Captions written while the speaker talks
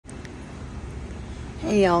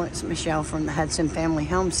Hey y'all, it's Michelle from the Hudson Family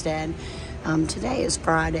Homestead. Today is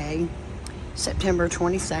Friday, September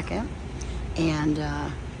 22nd, and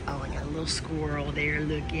oh, I got a little squirrel there.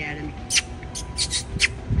 Look at him.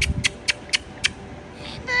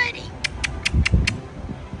 Hey, buddy.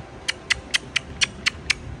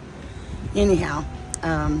 Anyhow,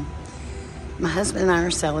 my husband and I are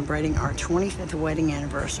celebrating our 25th wedding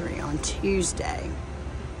anniversary on Tuesday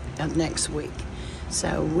of next week.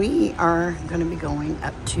 So we are going to be going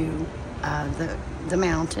up to the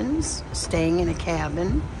mountains, staying in a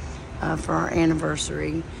cabin for our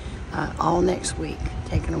anniversary all next week,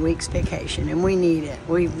 taking a week's vacation, and we need it.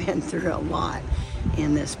 We've been through a lot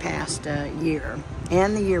in this past year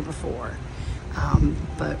and the year before,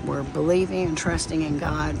 but we're believing and trusting in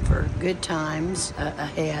God for good times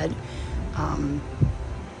ahead.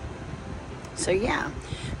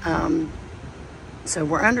 So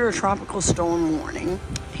we're under a tropical storm warning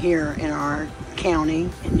here in our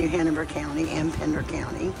county, in New Hanover County and Pender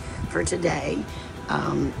County for today.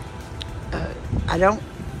 I don't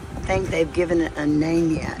think they've given it a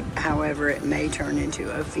name yet. However, it may turn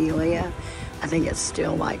into Ophelia. I think it's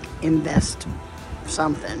still like invest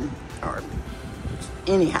something, or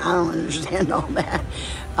anyhow, I don't understand all that.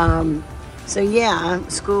 So yeah,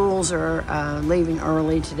 schools are leaving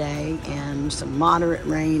early today, and some moderate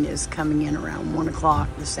rain is coming in around 1 o'clock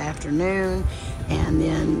this afternoon, and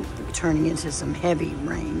then turning into some heavy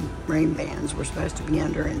rain bands we're supposed to be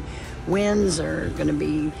under, and winds are going to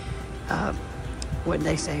be, what did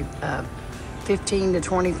they say, 15 to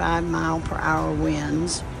 25 mile per hour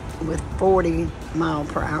winds with 40 mile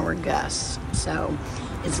per hour gusts. So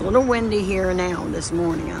it's a little windy here now this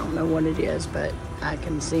morning. I don't know what it is, but I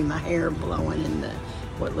can see my hair blowing in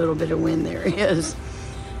what little bit of wind there is.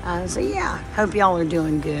 So yeah, hope y'all are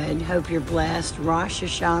doing good. Hope you're blessed. Rosh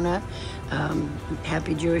Hashanah,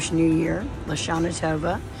 Happy Jewish New Year, Lashana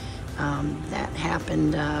Tova. That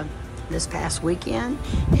happened this past weekend,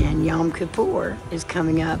 and Yom Kippur is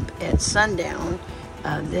coming up at sundown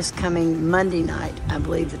this coming Monday night, I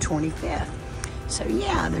believe the 25th. So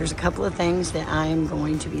yeah, there's a couple of things that I am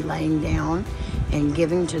going to be laying down and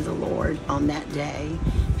giving to the Lord on that day.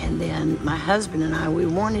 And then my husband and I, we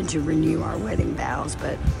wanted to renew our wedding vows,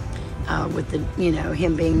 but with the,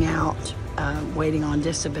 him being out, waiting on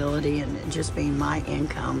disability, and just being my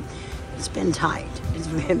income, it's been tight. It's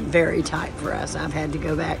been very tight for us. I've had to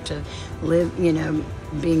go back to live,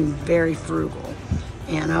 being very frugal.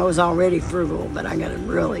 And I was already frugal, but I got to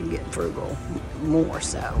really get frugal more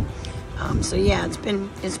so. So yeah, it's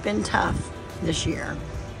been tough this year,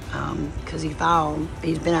 because he's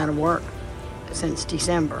been out of work since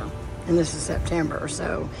December, and this is September,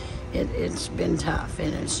 so it's been tough,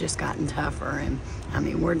 and it's just gotten tougher. And I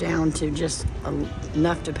mean, we're down to just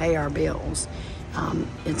enough to pay our bills.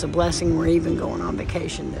 It's a blessing we're even going on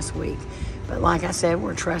vacation this week. But like I said,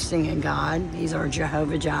 we're trusting in God. He's our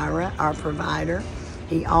Jehovah Jireh, our provider.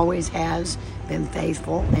 He always has been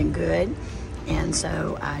faithful and good. And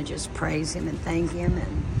so I just praise him and thank him.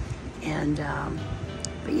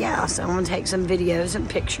 But yeah, so I'm going to take some videos and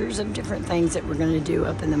pictures of different things that we're going to do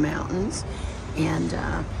up in the mountains. And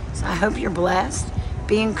so I hope you're blessed.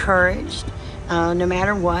 Be encouraged. No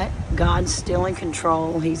matter what, God's still in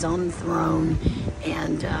control. He's on the throne.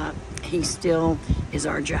 And he still is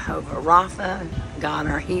our Jehovah Rapha, God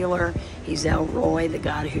our healer. He's El Roy, the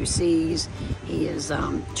God who sees. He is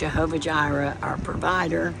Jehovah Jireh, our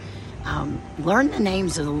provider. Learn the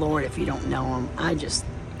names of the Lord if you don't know them.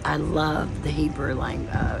 I love the Hebrew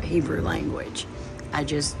language. I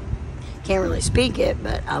just can't really speak it,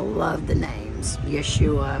 but I love the names.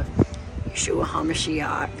 Yeshua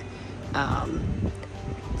HaMashiach,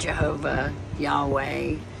 Jehovah,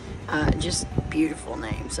 Yahweh, just beautiful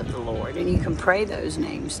names of the Lord. And you can pray those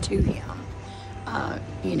names to him.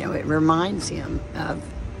 It reminds him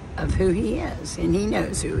of who he is, and he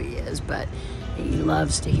knows who he is, but he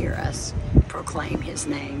loves to hear us proclaim his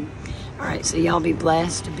name. All right, so y'all be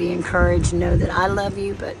blessed, be encouraged, know that I love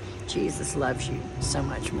you, but Jesus loves you so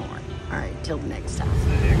much more. All right, till the next time.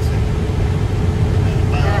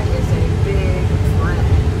 That is a big flag.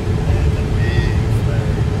 That's a big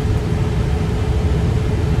flag.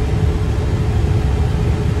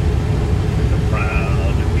 I'm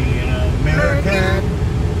proud to be an American.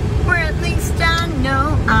 Or at least I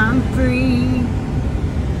know I'm free.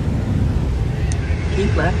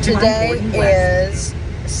 Keep left. Today is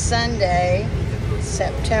Sunday,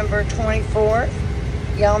 September 24th,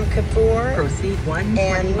 Yom Kippur. Proceed 120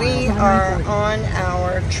 and we are on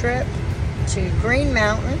our trip to Green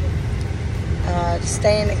Mountain to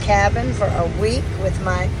stay in a cabin for a week with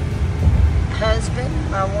my husband,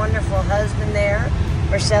 my wonderful husband there,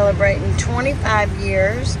 We're celebrating 25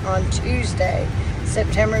 years on Tuesday,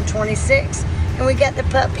 September 26th. And we got the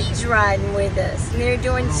puppies riding with us. And they're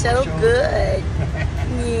doing so good.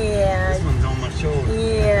 Yeah. This one's on my shoulder.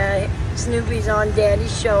 Yeah. Snoopy's on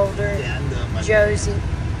Daddy's shoulder. Yeah, I love my Josie.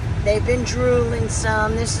 They've been drooling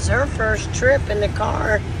some. This is her first trip in the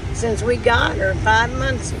car since we got her 5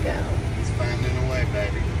 months ago. He's finding a way,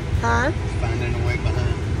 baby. Huh? He's finding a way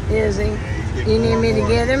behind. Is he? Yeah, he's getting You need more me and to more.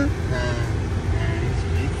 get him?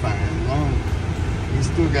 He's fine. Long. He's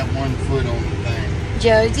still got one foot on the thing.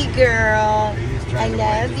 Josie girl. He's I trying to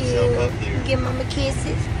love wedge himself up you. there. Give mama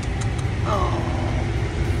kisses. Oh.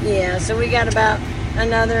 Yeah, so we got about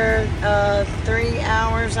another 3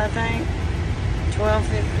 hours, I think.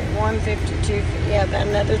 12:50, 1:52. Yeah, about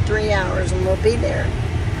another 3 hours and we'll be there.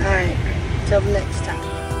 All right. Till the next time.